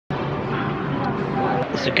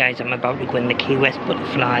So guys, I'm about to go in the KEYWEST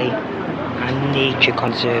Butterfly and Nature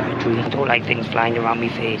Conservatory. I don't like things flying around my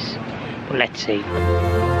face, but let's see.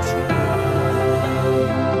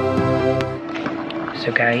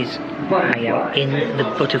 So guys, I am in the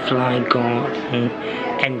butterfly garden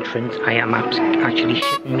entrance. I am actually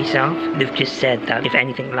shitting myself. They've just said that if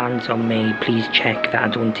anything lands on me, please check that I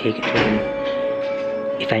don't take it home.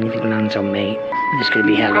 If anything lands on me, it's going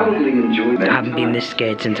to be hell. I haven't been this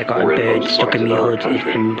scared since I got a bird stuck in my hood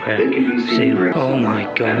in Edinburgh Zoo. Oh my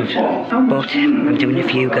god. But I'm doing it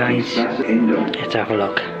for you guys. Let's have a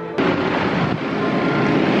look.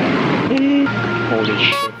 Holy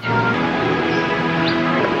shit.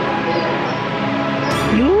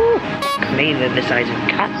 They're the size of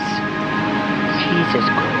cats. Jesus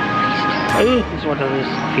Christ. Oh, this is what others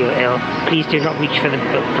feel ill. Please do not reach for the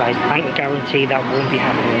butterflies. I can guarantee that won't be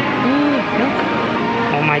happening. Look.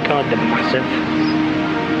 Oh my god, they're massive.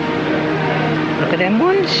 Look at them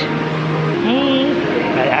ones. Hey.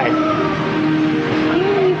 Hey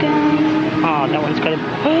you guys. Oh, that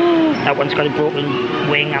one's got a broken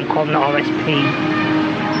wing. I'm calling it RSP.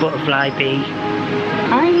 Butterfly bee.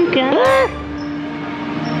 Hi you guys.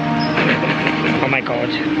 Oh my god.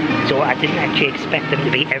 So I didn't actually expect them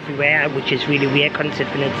to be everywhere, which is really weird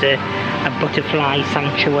considering it's a butterfly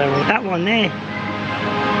sanctuary. That one there.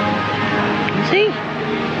 You see?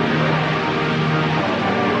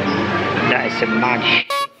 That is some mad shit.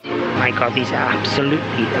 My god, these are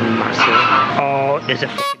absolutely massive. Oh, there's a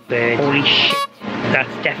fucking bird. Holy shit.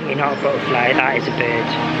 That's definitely not a butterfly, that is a bird.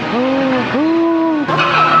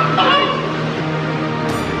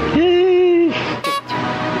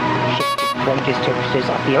 One just touched us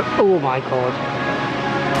off the other. Oh my god.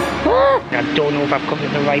 I don't know if I've come to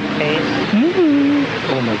the right place.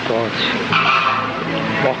 Oh my god.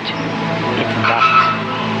 What is that?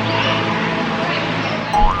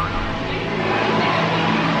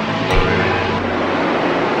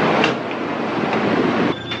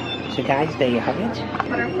 So guys, there you have it.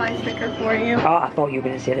 Butterfly sticker for you. Oh, I thought you were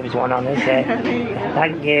going to say there was one on us there.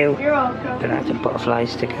 Thank you. You're welcome. But that's a butterfly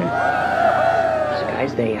sticker. So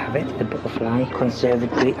guys, there you have it, the Butterfly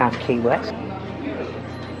Conservatory at KEYWEST.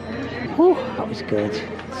 Oh, that was good.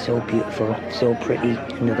 So beautiful, so pretty.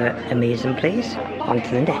 Another amazing place. On to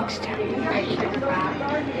the next.